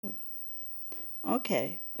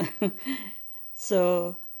Okay.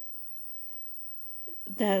 So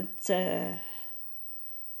that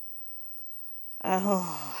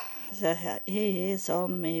oh, he is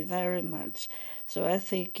on me very much. So I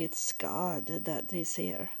think it's God that is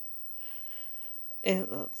here.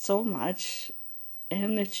 So much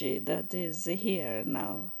energy that is here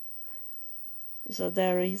now. So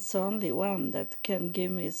there is only one that can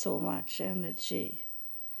give me so much energy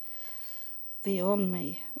beyond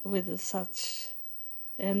me with such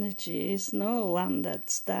energy. Is no one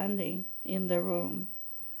that's standing in the room.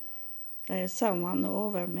 There's someone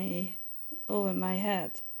over me, over my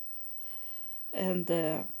head. And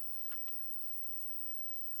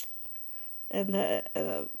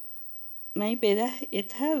maybe that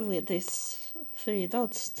it have with these three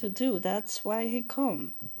dots to do. That's why he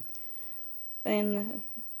come. And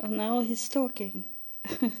now he's talking.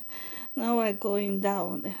 Now I'm going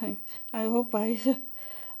down. I hope I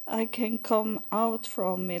can come out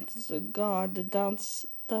from it. So God don't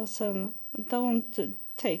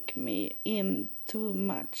take me in too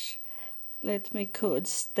much. Let me could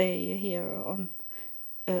stay here on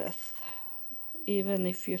earth, even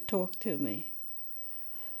if you talk to me.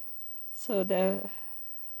 So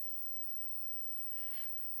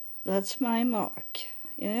that's my mark.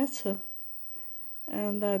 Yes,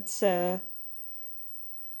 and that's the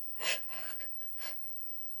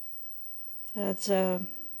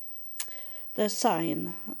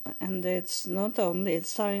sign, and it's not only a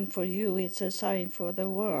sign for you; it's a sign for the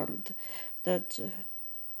world that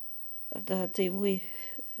that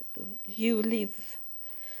you live,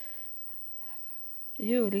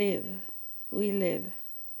 you live, we live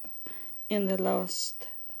in the last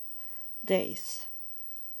days,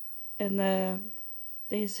 and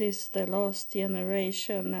this is the last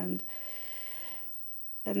generation,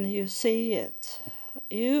 and you see it,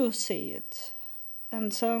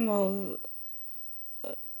 and some of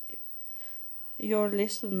your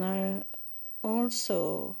listener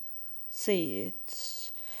also see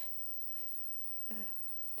it.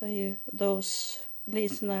 Those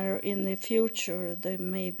listener in the future, they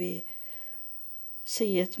maybe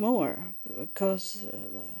see it more because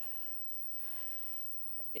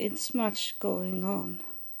it's much going on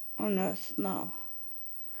earth now.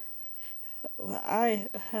 I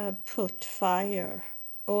have put fire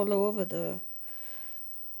all over the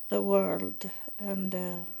world, and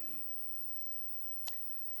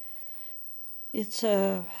it's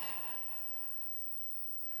a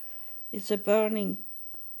burning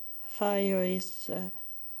fire. It's a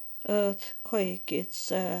earthquake.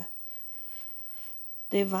 It's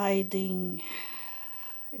dividing.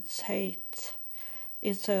 It's hate.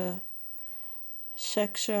 It's a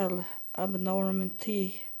sexual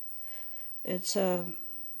abnormality. It's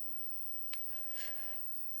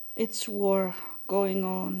war going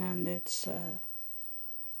on, and that's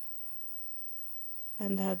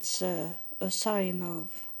a sign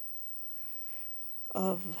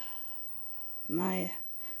of my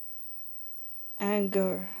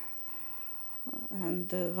anger, and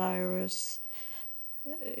the virus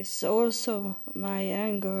is also my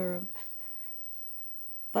anger.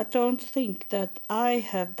 But don't think that I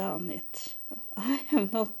have done it. I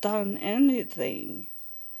have not done anything.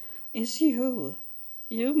 It's you,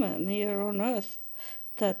 human here on earth,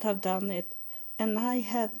 that have done it, and I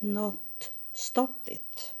have not stopped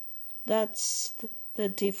it. That's the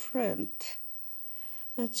different.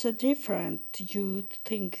 That's a different. You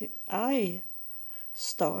think I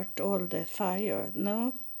start all the fire?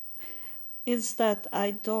 No, it's that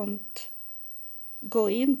I don't go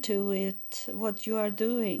into it, what you are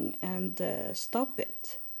doing, and stop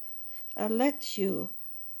it. I let you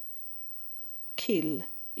kill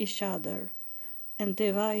each other and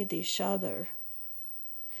divide each other.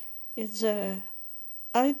 It's I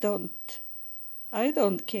don't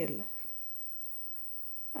kill.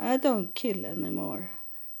 I don't kill anymore.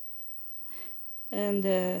 And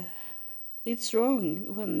it's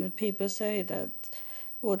wrong when people say that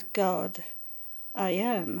what God I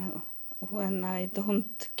am when I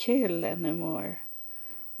don't kill anymore.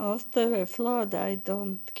 After a flood, I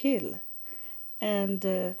don't kill.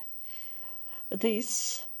 And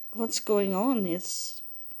what's going on is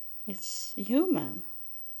it's human.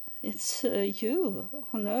 It's you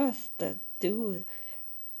on earth that do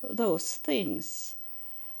those things.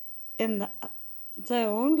 And the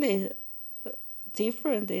only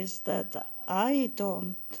difference is that I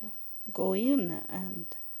don't go in and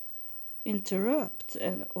interrupt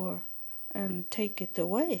and take it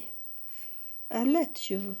away. I let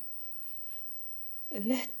you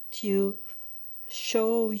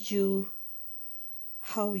show you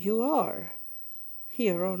how you are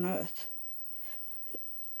here on earth.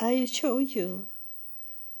 I show you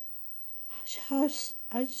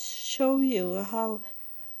I show you how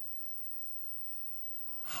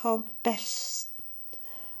best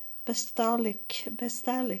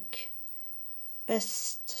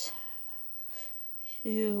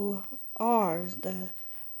you are the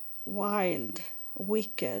wild,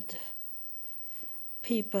 wicked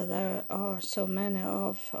people there are so many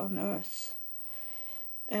of on earth.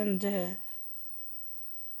 And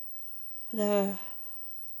the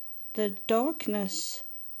darkness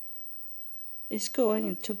is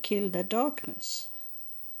going to kill the darkness.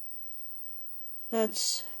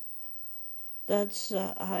 That's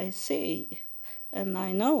I see, and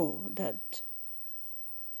I know that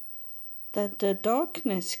the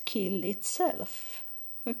darkness kill itself,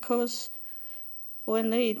 because when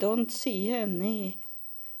they don't see any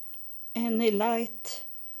light,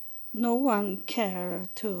 no one care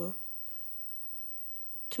to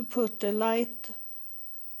put the light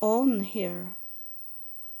on here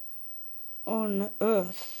on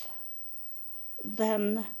earth.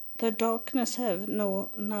 Then the darkness have no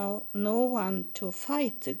one to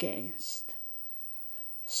fight against.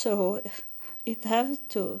 So it have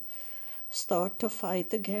to start to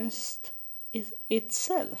fight against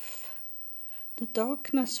itself. The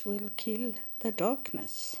darkness will kill the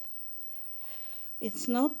darkness. It's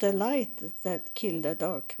not the light that kill the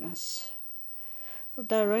darkness.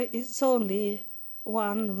 There is only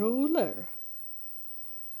one ruler.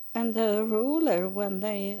 And the ruler, when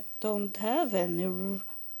they don't have any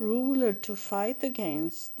ruler to fight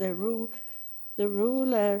against, the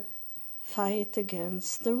ruler fight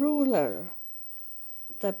against the ruler.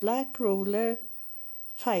 The black ruler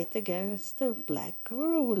fight against the black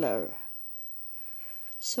ruler.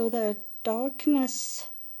 So the darkness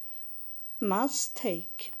must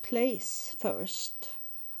take place first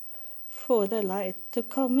for the light to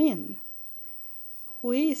come in.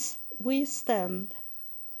 We stand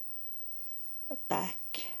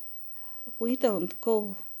back. We don't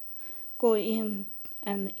go in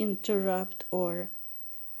and interrupt or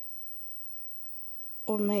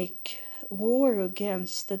make war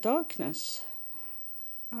against the darkness.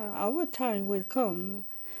 Our time will come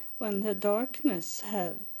when the darkness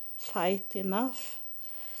have fight enough,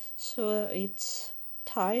 so it's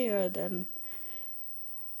tired and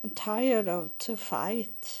tired of to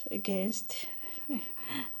fight against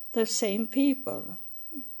the same people.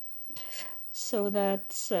 So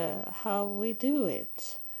that's how we do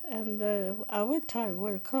it, and our time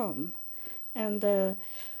will come, and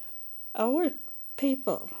our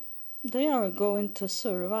people, they are going to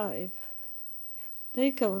survive.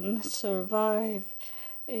 They can survive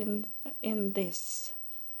in this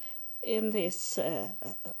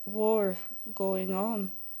war going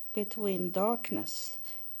on between darkness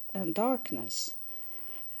and darkness.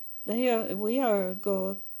 We are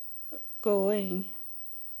going.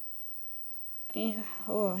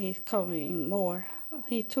 Oh, he's coming more.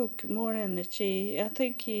 He took more energy. I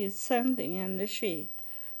think he's sending energy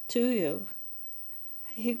to you.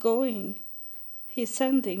 He's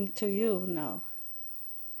sending to you now.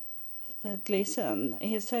 That listen,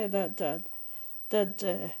 he said that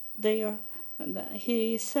they are.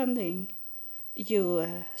 He is sending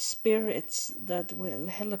you spirits that will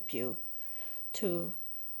help you to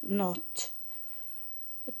not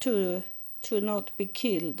be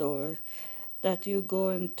killed, or that you're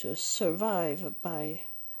going to survive by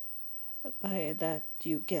that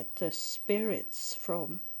you get the spirits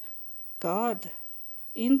from God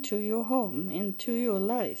into your home, into your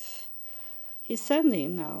life. He's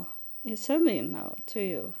sending now to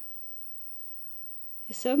you.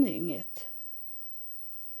 He's sending it.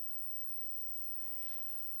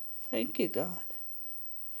 Thank you, God.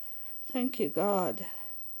 Thank you, God.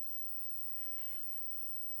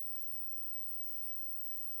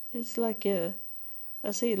 It's like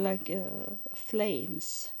I see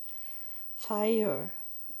flames, fire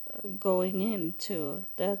going into,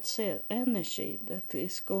 that's it, energy that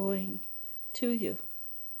is going to you.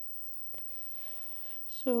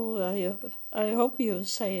 So I hope you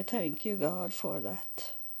say thank you, God, for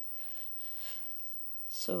that.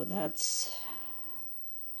 So that's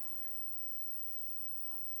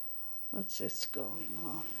what's going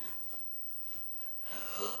on.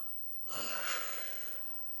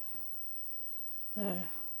 There.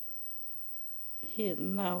 He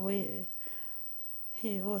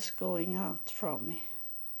was going out from me.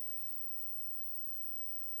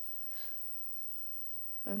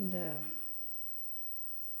 And I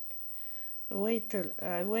wait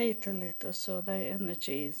a little so the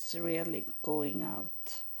energy is really going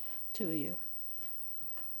out to you.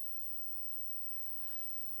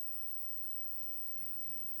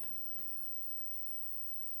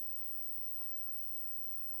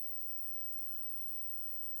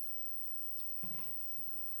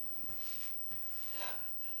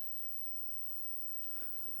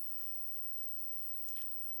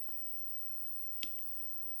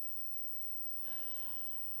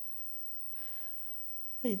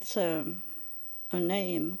 It's a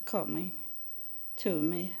name coming to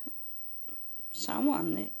me.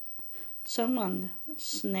 Someone's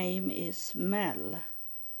name is Mel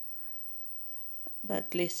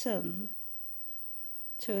that listen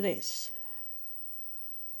to this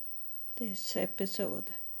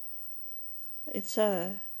episode. It's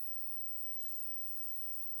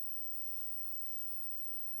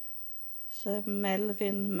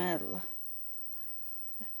Melvin Mel.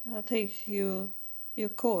 I think you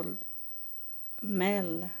call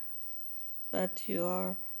Mel, but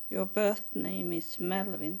your birth name is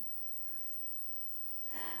Melvin.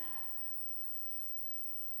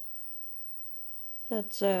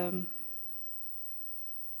 That's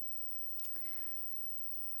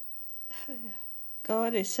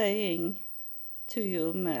God is saying to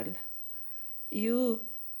you, Mel, you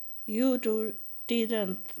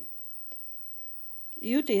didn't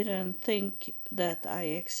think that I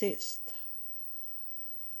exist.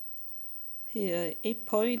 He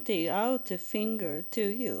pointing out a finger to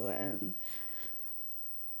you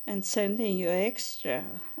and sending you extra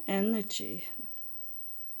energy.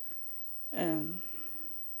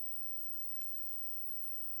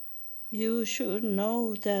 You should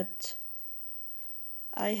know that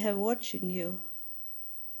I have watching you.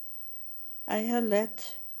 I have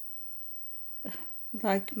let,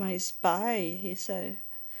 like my spy, he's a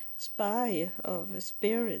spy of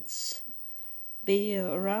spirits, be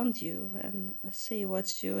around you and see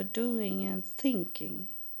what you are doing and thinking.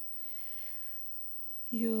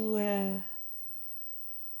 You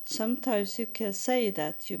sometimes you can say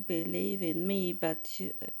that you believe in me, but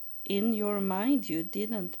in your mind you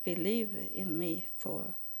didn't believe in me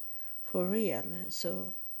for real.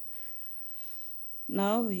 So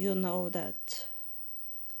now you know that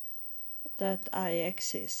I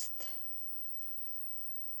exist.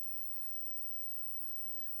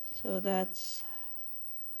 So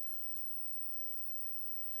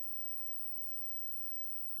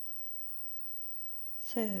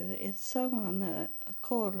it's someone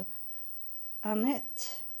called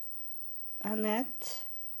Annette.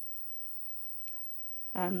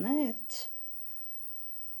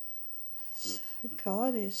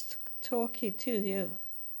 God is talking to you.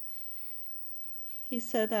 He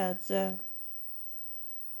said that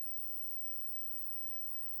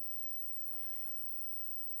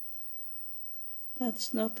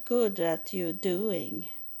that's not good that you're doing.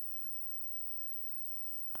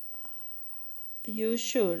 You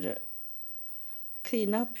should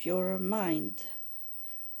clean up your mind.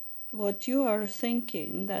 What you are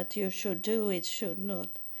thinking that you should do, you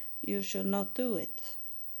should not do it.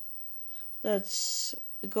 That's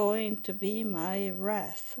going to be my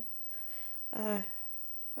wrath. I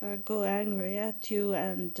go angry at you,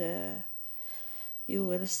 and you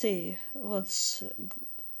will see what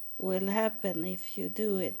will happen if you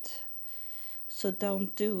do it. So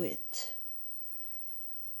don't do it.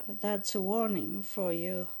 That's a warning for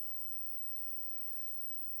you.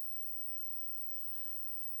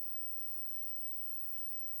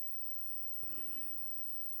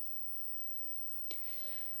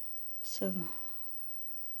 So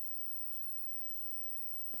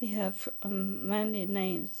we have many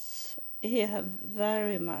names. He have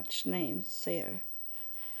very much names here.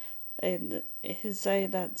 And he say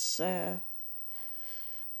that's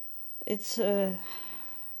it's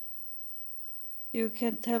you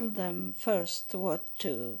can tell them first what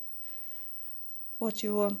you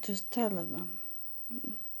want to tell them.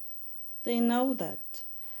 They know that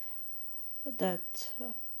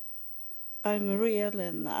I'm real,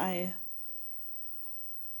 and I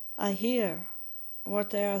hear what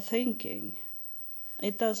they are thinking.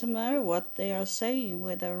 It doesn't matter what they are saying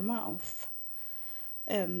with their mouth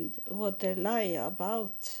and what they lie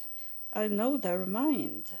about. I know their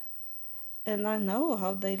mind, and I know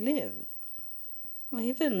how they live.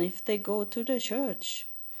 Even if they go to the church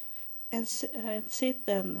and sit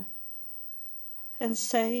and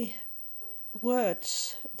say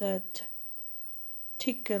words that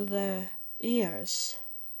tickle their ears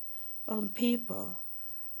on people,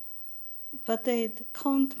 but they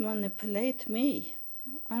can't manipulate me.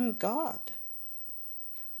 I'm God.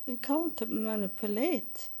 You can't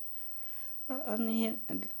manipulate.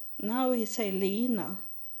 And now he say Lena,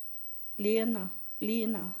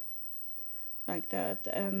 like that,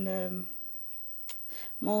 and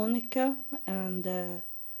Monica and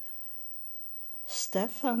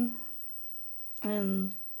Stefan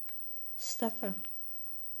and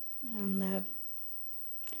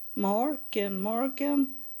Mark and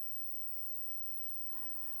Morgan,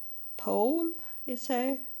 Paul, he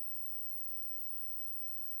say,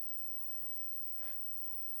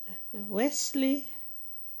 Wesley,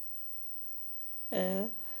 uh,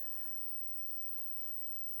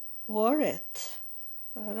 wore it.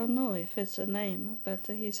 I don't know if it's a name, but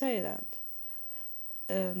he say that.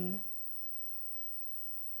 And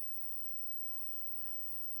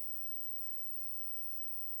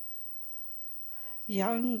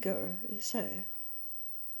younger, he say.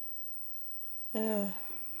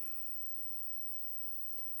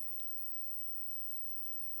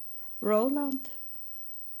 Roland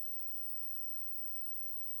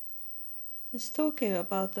is talking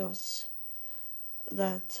about those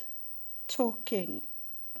that talking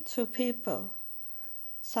to people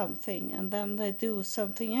something and then they do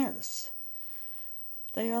something else.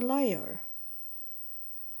 They are liar.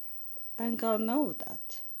 And God know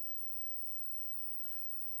that.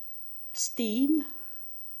 Steen,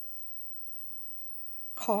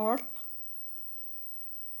 Carl,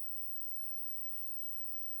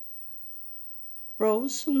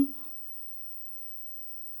 Rosen,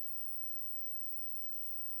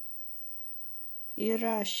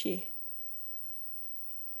 Irashi,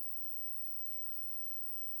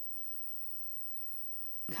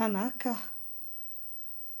 Kanaka,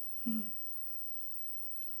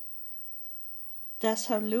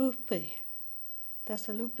 Dasalupi,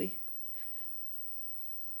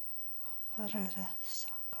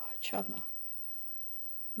 Varadasakachana,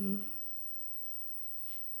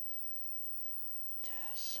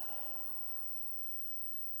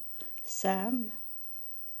 Sam,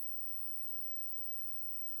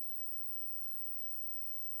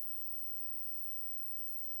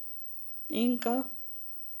 Inger,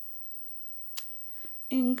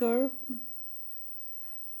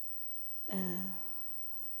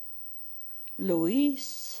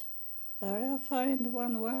 Louise. There I find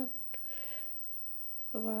one word,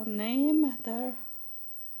 one name there.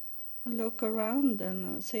 Look around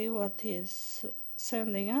and see what he's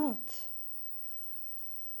sending out.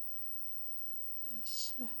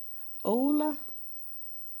 It's Ola,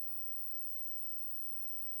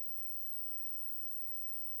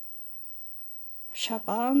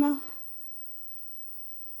 Shabana,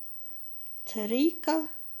 Terika,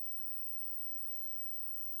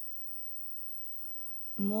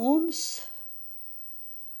 Måns,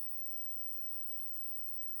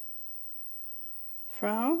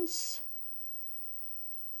 Franz,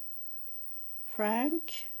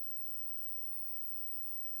 Frank,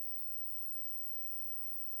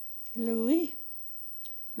 Louis,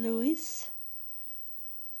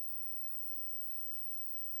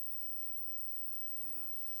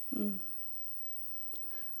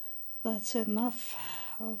 That's enough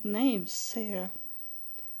of names here.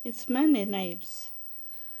 It's many names,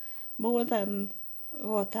 more than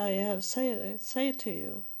what I have say to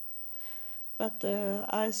you. But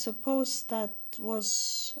I suppose that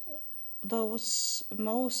was those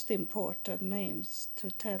most important names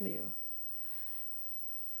to tell you.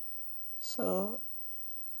 So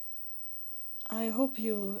I hope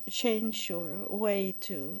you change your way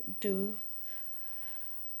to do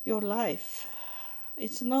your life.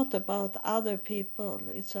 It's not about other people,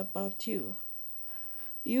 it's about you.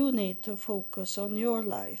 You need to focus on your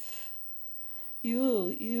life.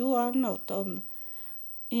 You are not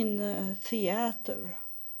in theater.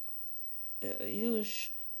 You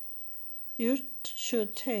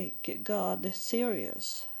should take God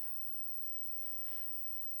serious,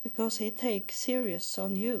 because He takes serious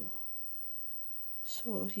on you.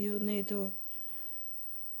 So you need to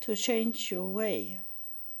change your way.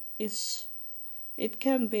 It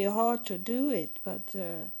can be hard to do it, but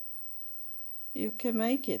you can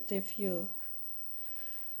make it if you,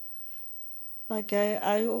 like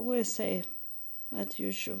I always say, that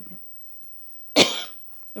you should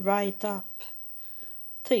write up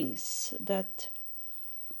things that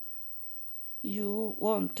you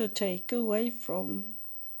want to take away from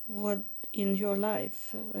what in your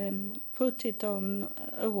life and put it on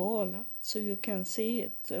a wall so you can see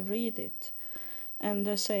it, read it. And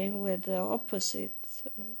the same with the opposite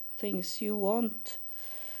things you want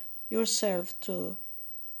yourself to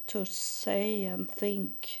say and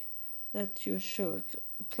think that you should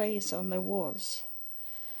place on the walls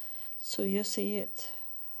so you see it.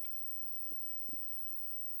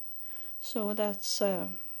 So that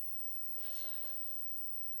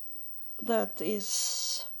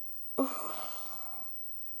is I'll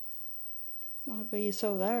be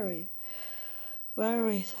so very,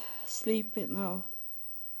 very sleepy now,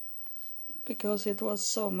 because it was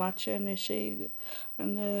so much energy,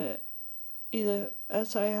 and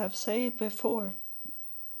as I have said before,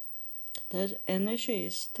 the energy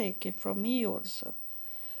is taken from me also.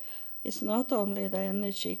 It's not only the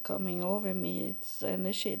energy coming over me, it's the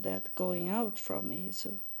energy that going out from me.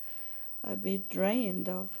 So I've been drained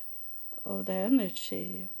of the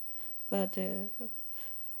energy, but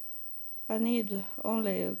I need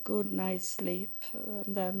only a good night's sleep,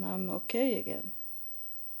 and then I'm okay again.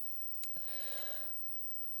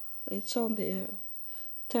 It's only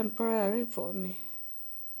temporary for me,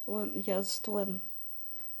 just when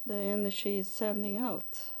the energy is sending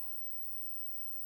out.